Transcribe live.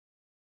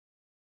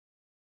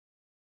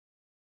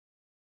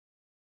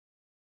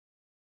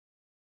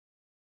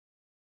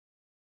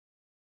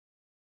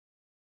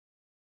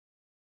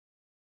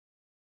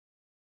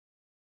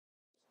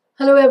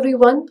Hello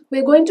everyone,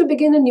 we're going to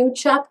begin a new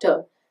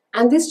chapter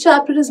and this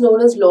chapter is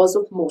known as laws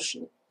of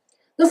motion.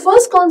 The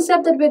first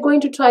concept that we're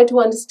going to try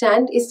to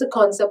understand is the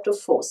concept of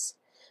force.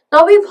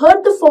 Now we've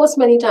heard the force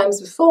many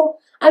times before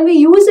and we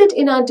use it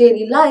in our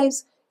daily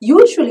lives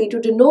usually to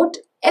denote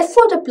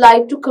effort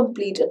applied to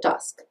complete a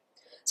task.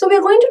 So we're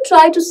going to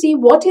try to see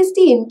what is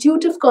the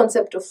intuitive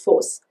concept of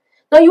force.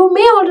 Now you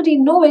may already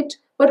know it,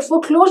 but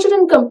for closure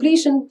and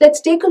completion,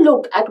 let's take a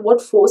look at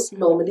what force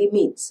normally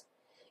means.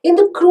 In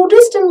the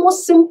crudest and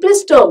most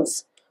simplest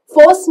terms,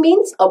 force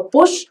means a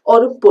push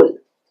or a pull.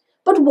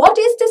 But what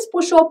is this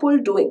push or pull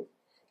doing?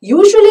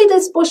 Usually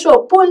this push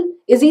or pull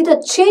is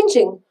either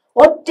changing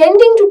or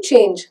tending to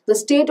change the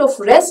state of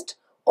rest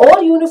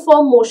or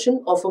uniform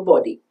motion of a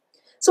body.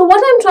 So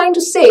what I'm trying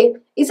to say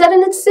is that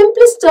in its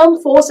simplest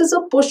term, force is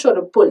a push or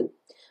a pull.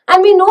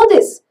 And we know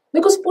this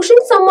because pushing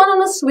someone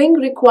on a swing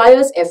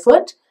requires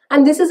effort,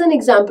 and this is an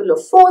example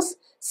of force.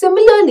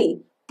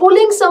 Similarly,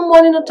 pulling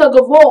someone in a tug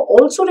of war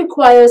also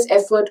requires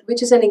effort,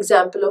 which is an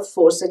example of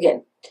force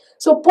again.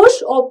 So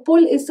push or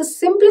pull is the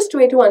simplest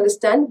way to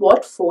understand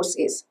what force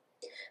is.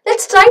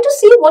 Let's try to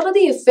see what are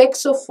the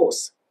effects of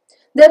force.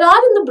 There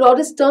are in the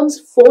broadest terms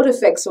 4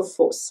 effects of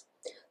force.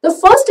 The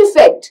first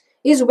effect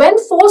is when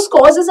force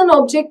causes an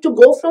object to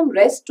go from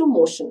rest to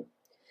motion.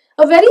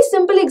 A very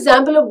simple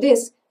example of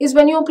this is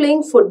when you are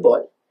playing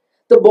football.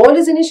 The ball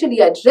is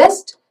initially at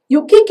rest,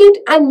 you kick it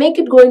and make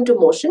it go into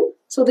motion.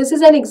 So this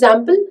is an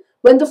example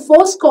when the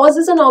force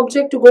causes an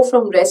object to go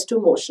from rest to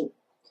motion.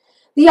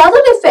 The other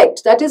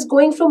effect, that is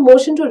going from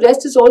motion to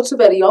rest, is also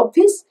very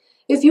obvious.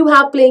 If you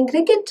have playing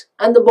cricket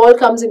and the ball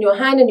comes in your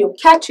hand and you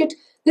catch it,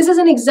 this is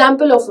an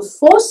example of a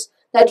force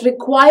that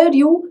required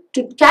you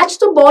to catch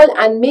the ball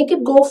and make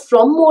it go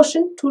from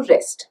motion to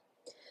rest.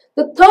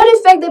 The third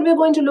effect that we're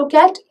going to look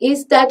at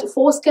is that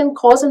force can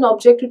cause an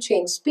object to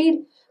change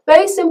speed.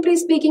 Very simply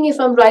speaking, if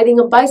I'm riding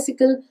a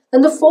bicycle,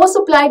 then the force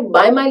applied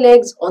by my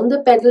legs on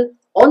the pedal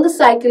on the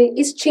cycle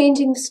is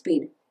changing the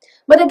speed.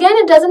 But again,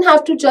 it doesn't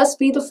have to just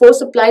be the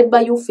force applied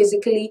by you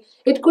physically.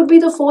 It could be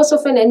the force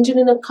of an engine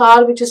in a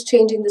car which is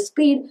changing the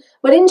speed.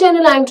 But in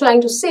general, I'm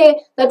trying to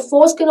say that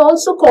force can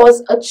also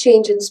cause a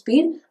change in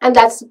speed, and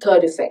that's the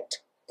third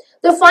effect.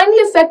 The final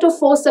effect of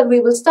force that we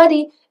will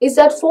study is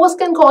that force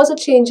can cause a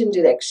change in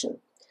direction.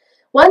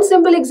 One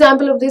simple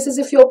example of this is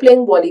if you're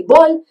playing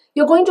volleyball,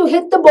 you're going to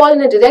hit the ball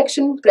in a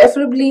direction,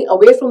 preferably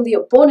away from the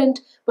opponent,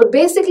 but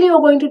basically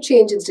you're going to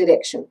change its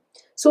direction.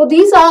 So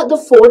these are the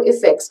 4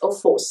 effects of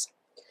force.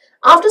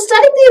 After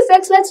studying the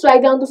effects, let's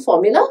write down the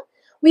formula.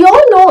 We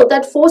all know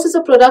that force is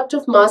a product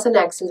of mass and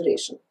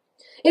acceleration.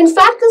 In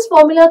fact, this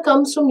formula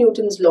comes from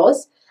Newton's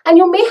laws, and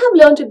you may have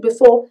learnt it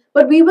before,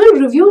 but we will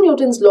review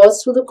Newton's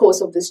laws through the course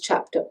of this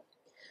chapter.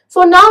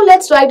 For now,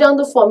 let's write down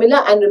the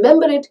formula and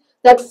remember it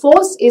that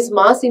force is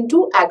mass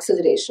into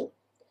acceleration.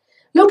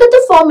 Look at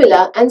the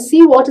formula and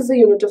see what is the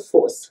unit of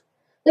force.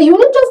 The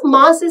unit of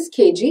mass is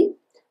kg.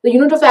 The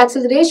unit of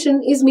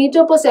acceleration is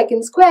meter per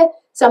second square,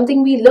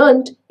 something we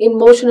learnt in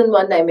motion in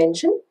one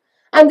dimension.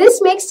 And this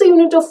makes the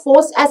unit of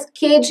force as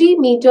kg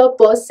meter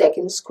per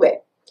second square.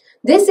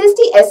 This is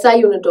the SI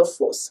unit of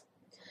force.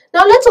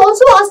 Now let's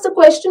also ask the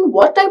question,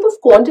 what type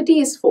of quantity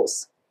is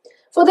force?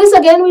 For this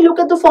again we look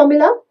at the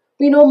formula.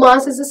 We know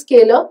mass is a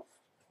scalar,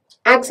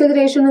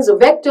 acceleration is a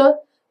vector,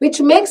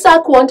 which makes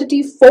our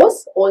quantity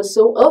force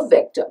also a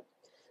vector.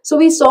 So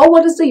we saw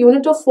what is the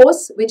unit of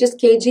force, which is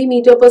kg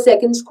meter per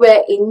second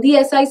square in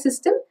the SI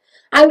system,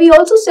 and we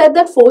also said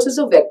that force is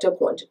a vector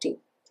quantity.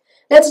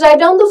 Let's write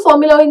down the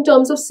formula in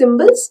terms of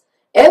symbols.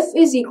 F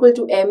is equal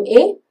to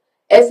ma,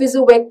 F is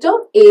a vector,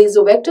 A is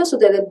a vector, so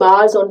there are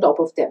bars on top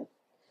of them.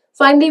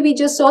 Finally, we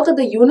just saw that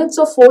the units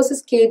of force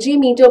is kg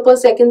meter per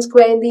second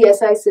square in the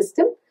SI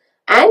system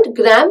and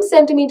gram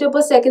centimeter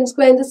per second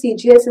square in the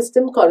CGS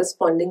system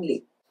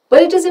correspondingly.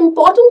 But it is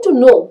important to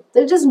know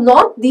that it is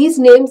not these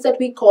names that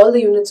we call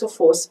the units of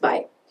force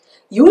by.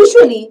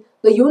 Usually,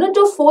 the unit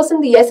of force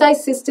in the SI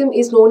system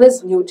is known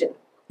as Newton.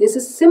 This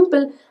is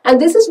simple and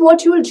this is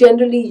what you will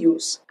generally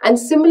use. And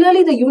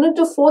similarly, the unit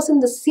of force in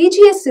the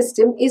CGS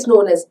system is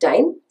known as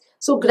dyne.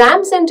 So,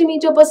 gram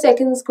centimeter per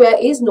second square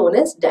is known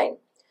as dyne.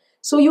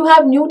 So, you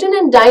have Newton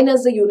and dyne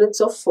as the units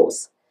of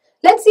force.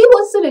 Let's see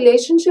what's the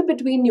relationship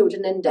between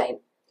Newton and dyne.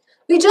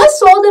 We just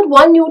saw that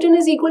 1 Newton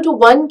is equal to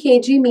 1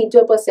 kg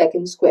meter per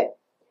second square.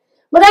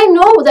 But I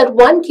know that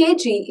 1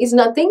 kg is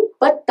nothing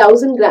but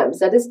 1000 grams,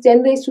 that is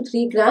 10 raised to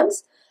 3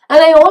 grams.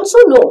 And I also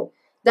know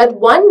that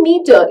 1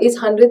 meter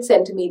is 100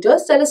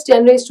 centimeters, that is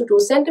 10 raised to 2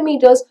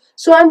 centimeters.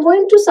 So I'm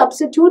going to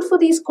substitute for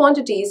these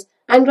quantities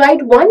and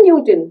write 1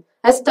 Newton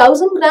as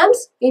 1000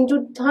 grams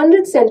into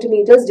 100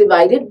 centimeters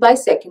divided by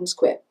second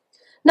square.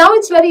 Now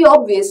it's very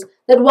obvious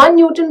that 1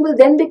 Newton will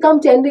then become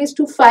 10 raised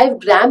to 5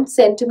 gram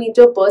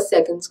centimeter per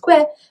second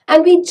square,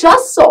 and we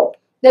just saw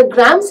that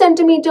gram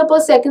centimeter per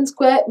second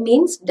square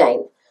means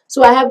dyne.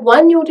 So I have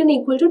 1 Newton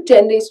equal to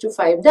 10 raised to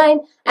 5 dyne,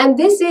 and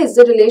this is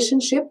the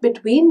relationship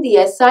between the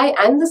SI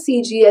and the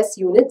CGS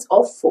units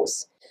of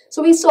force.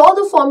 So we saw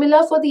the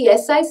formula for the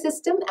SI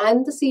system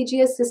and the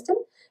CGS system.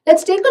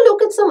 Let's take a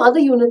look at some other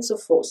units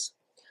of force.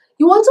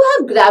 You also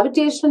have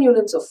gravitational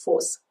units of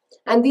force,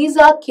 and these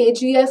are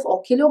kgf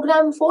or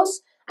kilogram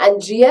force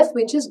and gf,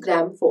 which is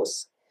gram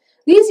force.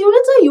 These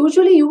units are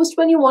usually used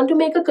when you want to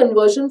make a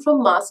conversion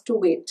from mass to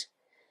weight.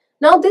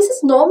 Now this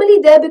is normally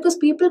there because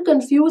people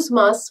confuse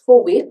mass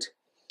for weight.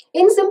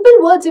 In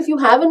simple words, if you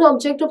have an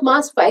object of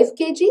mass 5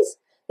 kgs,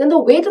 then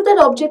the weight of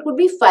that object would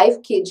be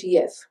 5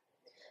 kgf.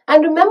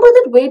 And remember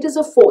that weight is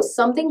a force,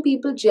 something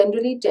people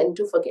generally tend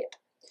to forget.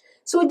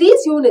 So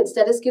these units,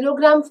 that is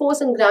kilogram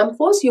force and gram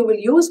force, you will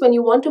use when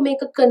you want to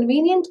make a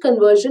convenient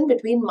conversion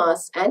between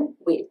mass and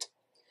weight.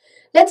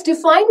 Let's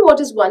define what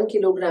is 1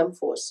 kilogram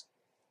force.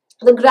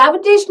 The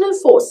gravitational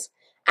force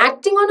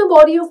acting on a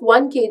body of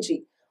 1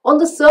 kg on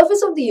the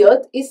surface of the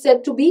earth is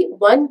said to be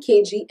 1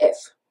 kgf.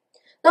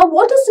 Now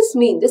what does this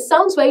mean? This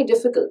sounds very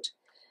difficult.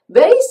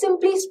 Very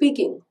simply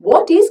speaking,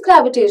 what is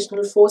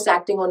gravitational force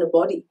acting on a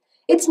body?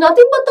 It's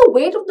nothing but the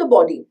weight of the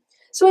body.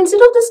 So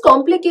instead of this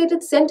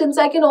complicated sentence,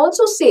 I can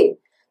also say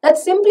that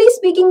simply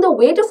speaking, the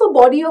weight of a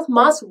body of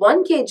mass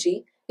 1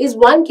 kg is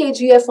 1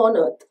 kgf on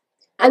earth.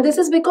 And this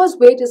is because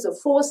weight is a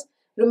force.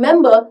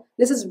 Remember,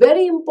 this is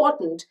very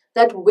important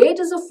that weight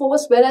is a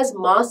force whereas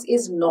mass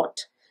is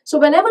not. So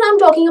whenever I'm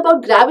talking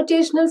about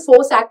gravitational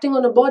force acting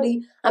on a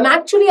body, I'm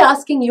actually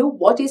asking you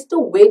what is the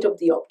weight of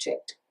the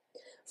object.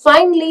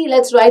 Finally,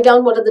 let's write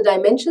down what are the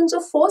dimensions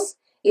of force.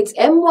 It's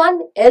m1,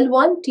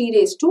 L1, t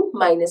raised to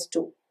minus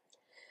 2.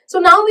 So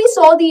now we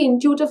saw the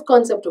intuitive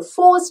concept of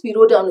force, we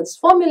wrote down its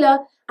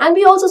formula, and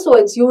we also saw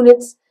its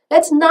units.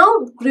 Let's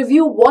now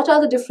review what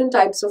are the different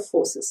types of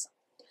forces.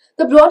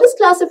 The broadest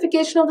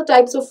classification of the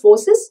types of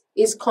forces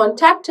is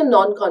contact and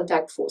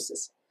non-contact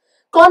forces.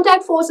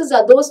 Contact forces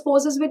are those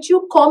forces which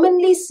you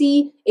commonly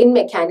see in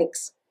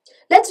mechanics.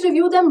 Let's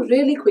review them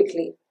really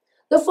quickly.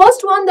 The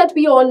first one that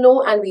we all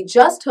know and we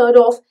just heard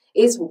of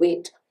is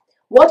weight.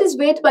 What is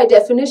weight by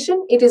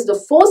definition? It is the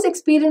force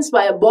experienced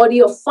by a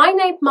body of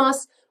finite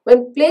mass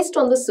when placed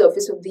on the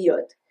surface of the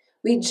earth.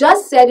 We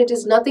just said it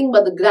is nothing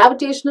but the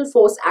gravitational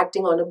force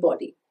acting on a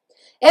body.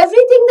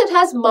 Everything that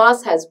has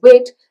mass has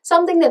weight.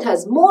 Something that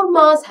has more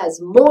mass has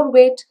more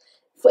weight.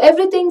 For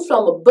everything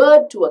from a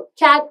bird to a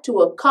cat to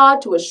a car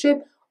to a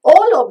ship,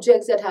 all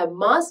objects that have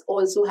mass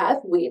also have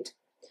weight.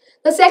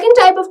 The second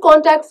type of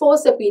contact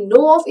force that we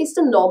know of is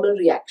the normal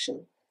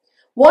reaction.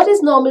 What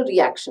is normal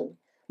reaction?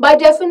 By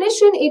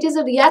definition, it is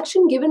a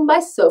reaction given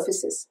by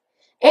surfaces.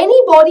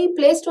 Any body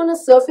placed on a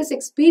surface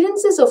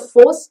experiences a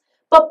force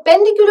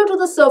perpendicular to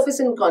the surface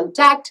in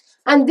contact,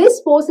 and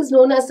this force is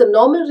known as the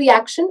normal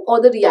reaction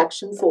or the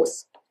reaction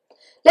force.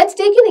 Let's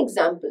take an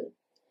example.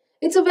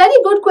 It's a very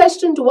good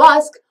question to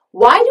ask.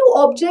 Why do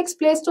objects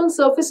placed on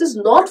surfaces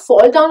not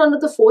fall down under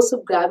the force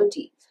of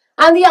gravity?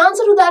 And the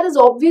answer to that is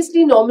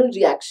obviously normal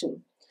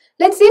reaction.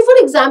 Let's say,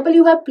 for example,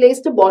 you have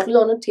placed a bottle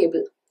on a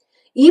table.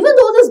 Even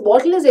though this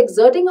bottle is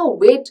exerting a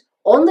weight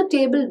on the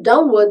table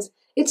downwards,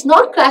 it's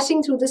not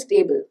crashing through this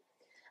table.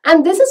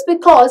 And this is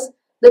because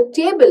the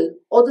table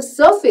or the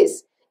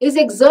surface is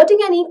exerting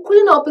an equal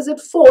and opposite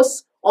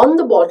force on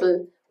the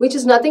bottle, which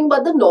is nothing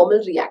but the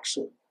normal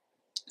reaction.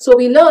 So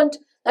we learnt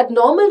that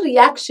normal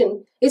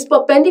reaction is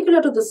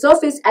perpendicular to the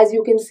surface, as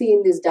you can see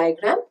in this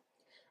diagram,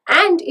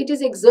 and it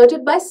is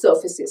exerted by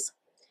surfaces.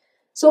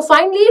 So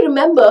finally,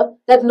 remember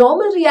that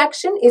normal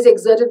reaction is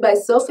exerted by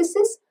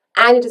surfaces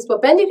and it is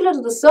perpendicular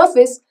to the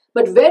surface,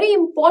 but very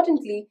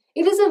importantly,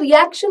 it is a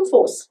reaction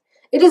force.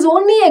 It is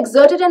only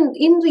exerted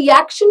in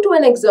reaction to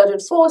an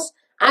exerted force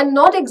and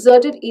not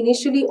exerted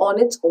initially on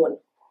its own.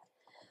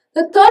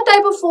 The third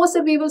type of force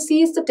that we will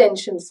see is the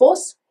tension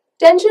force.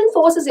 Tension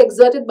force is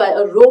exerted by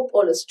a rope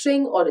or a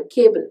string or a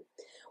cable.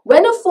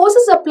 When a force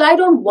is applied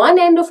on one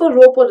end of a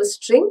rope or a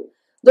string,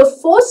 the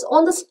force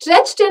on the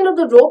stretched end of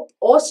the rope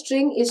or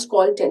string is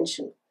called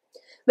tension.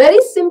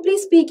 Very simply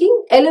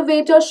speaking,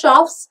 elevator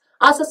shafts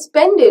are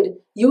suspended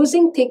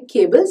using thick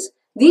cables.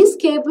 These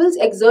cables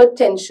exert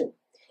tension.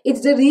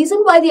 It's the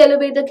reason why the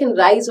elevator can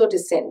rise or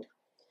descend.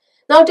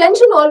 Now,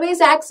 tension always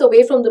acts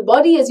away from the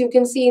body. As you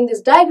can see in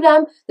this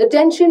diagram, the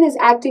tension is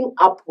acting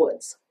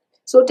upwards.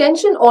 So,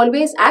 tension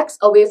always acts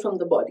away from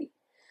the body.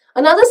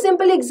 Another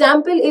simple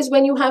example is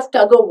when you have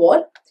tug of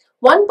war.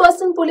 One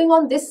person pulling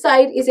on this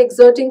side is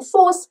exerting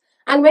force,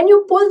 and when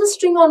you pull the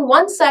string on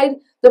one side,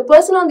 the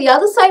person on the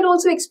other side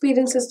also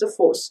experiences the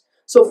force.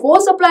 So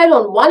force applied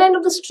on one end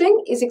of the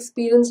string is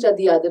experienced at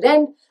the other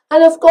end,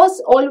 and of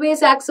course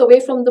always acts away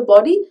from the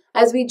body,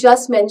 as we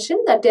just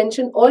mentioned that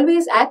tension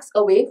always acts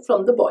away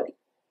from the body.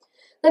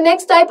 The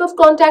next type of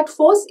contact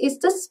force is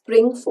the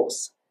spring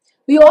force.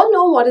 We all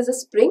know what is a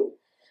spring,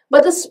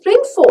 but the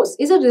spring force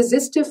is a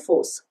resistive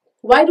force.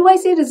 Why do I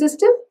say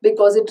resistive?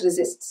 Because it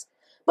resists.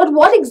 But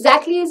what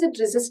exactly is it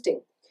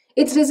resisting?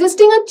 It's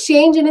resisting a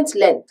change in its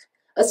length.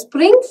 A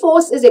spring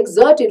force is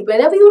exerted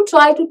whenever you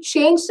try to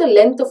change the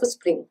length of a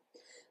spring.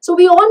 So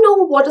we all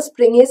know what a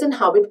spring is and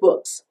how it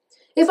works.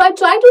 If I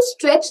try to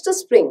stretch the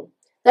spring,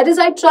 that is,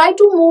 I try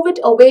to move it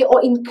away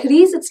or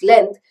increase its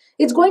length,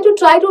 it's going to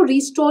try to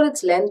restore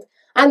its length,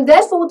 and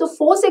therefore the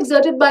force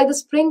exerted by the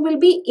spring will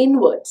be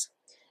inwards.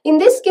 In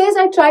this case,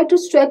 I tried to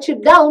stretch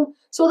it down,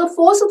 so the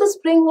force of the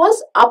spring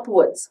was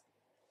upwards.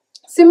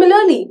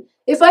 Similarly,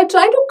 if I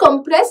try to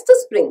compress the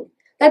spring,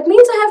 that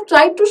means I have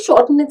tried to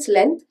shorten its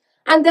length,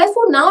 and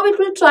therefore now it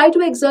will try to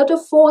exert a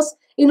force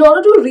in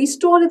order to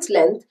restore its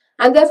length,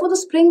 and therefore the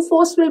spring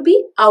force will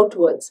be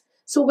outwards.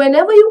 So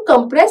whenever you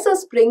compress a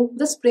spring,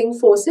 the spring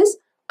force is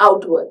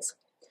outwards.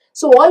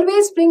 So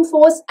always spring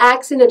force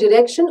acts in a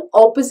direction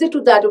opposite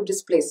to that of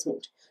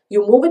displacement.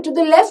 You move it to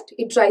the left,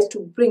 it tries to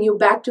bring you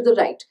back to the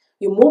right.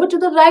 You move it to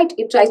the right,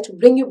 it tries to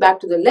bring you back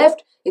to the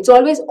left. It's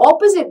always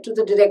opposite to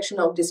the direction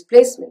of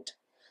displacement.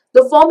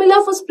 The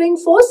formula for spring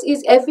force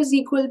is F is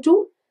equal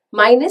to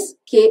minus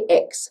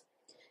Kx.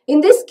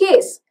 In this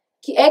case,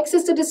 X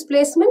is the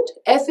displacement,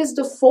 F is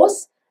the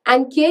force,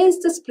 and K is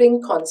the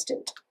spring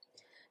constant.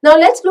 Now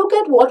let's look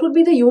at what would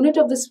be the unit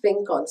of the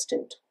spring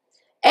constant.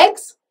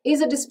 X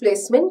is a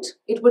displacement,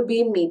 it would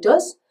be in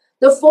meters.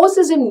 The force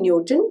is in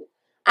Newton,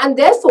 and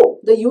therefore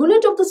the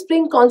unit of the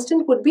spring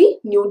constant would be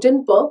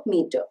Newton per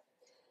meter.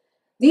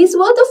 These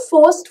were the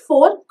first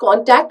four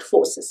contact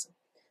forces.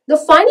 The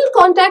final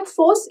contact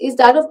force is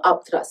that of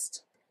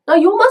upthrust. Now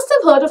you must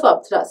have heard of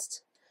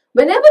upthrust.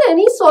 Whenever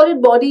any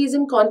solid body is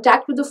in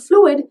contact with a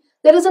fluid,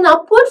 there is an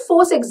upward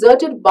force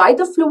exerted by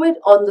the fluid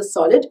on the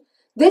solid.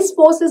 This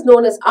force is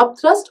known as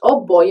upthrust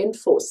or buoyant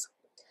force.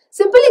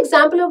 Simple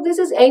example of this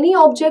is any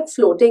object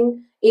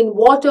floating in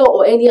water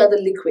or any other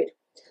liquid.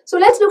 So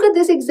let's look at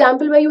this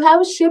example where you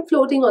have a ship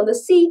floating on the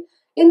sea.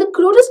 In the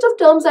crudest of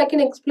terms, I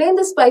can explain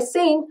this by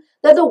saying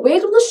that the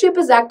weight of the ship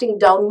is acting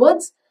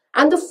downwards,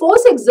 and the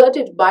force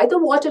exerted by the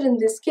water in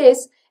this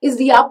case is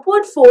the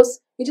upward force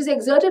which is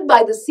exerted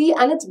by the sea,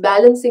 and it's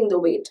balancing the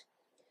weight.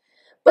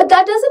 But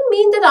that doesn't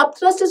mean that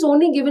upthrust is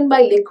only given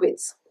by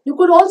liquids. You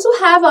could also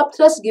have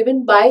upthrust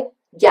given by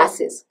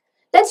gases.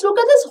 Let's look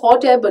at this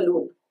hot air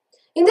balloon.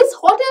 In this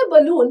hot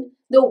air balloon,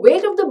 the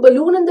weight of the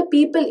balloon and the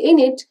people in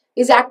it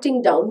is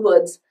acting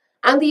downwards,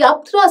 and the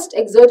upthrust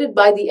exerted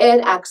by the air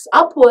acts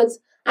upwards,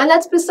 and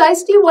that's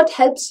precisely what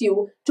helps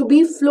you to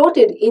be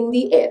floated in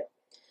the air.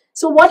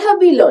 So what have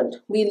we learned?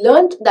 We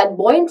learned that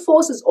buoyant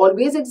force is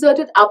always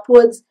exerted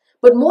upwards,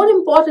 but more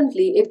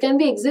importantly, it can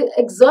be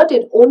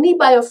exerted only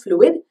by a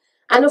fluid,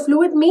 and a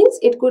fluid means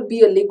it could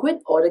be a liquid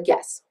or a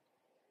gas.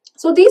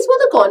 So these were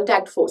the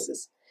contact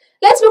forces.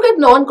 Let's look at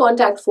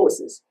non-contact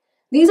forces.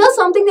 These are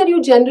something that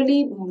you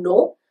generally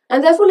know,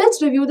 and therefore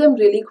let's review them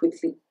really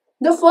quickly.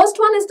 The first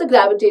one is the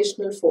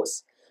gravitational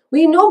force.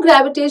 We know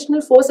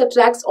gravitational force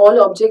attracts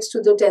all objects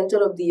to the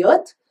center of the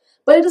earth,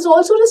 but it is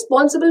also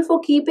responsible for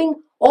keeping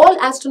all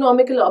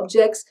astronomical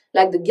objects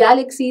like the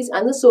galaxies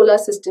and the solar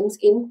systems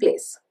in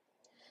place.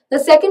 The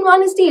second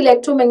one is the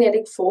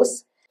electromagnetic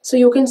force. So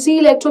you can see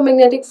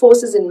electromagnetic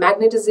forces in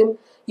magnetism.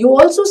 You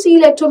also see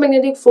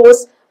electromagnetic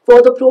force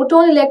for the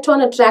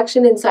proton-electron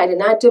attraction inside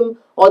an atom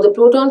or the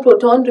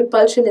proton-proton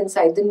repulsion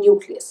inside the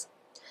nucleus.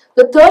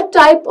 The third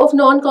type of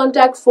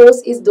non-contact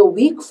force is the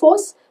weak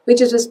force,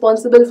 which is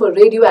responsible for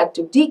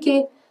radioactive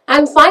decay.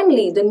 And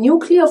finally, the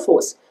nuclear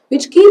force,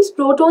 which keeps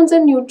protons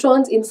and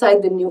neutrons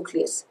inside the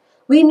nucleus.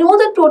 We know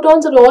that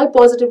protons are all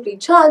positively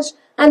charged,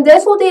 and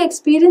therefore they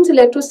experience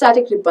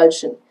electrostatic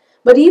repulsion.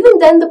 But even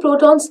then, the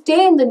protons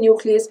stay in the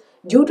nucleus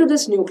due to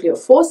this nuclear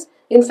force.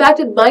 In fact,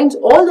 it binds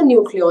all the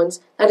nucleons,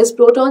 that is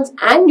protons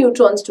and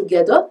neutrons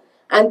together,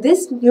 and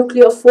this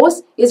nuclear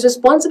force is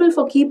responsible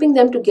for keeping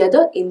them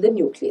together in the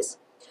nucleus.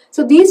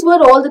 So these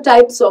were all the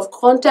types of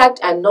contact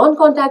and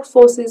non-contact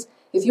forces.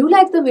 If you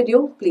like the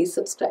video, please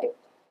subscribe.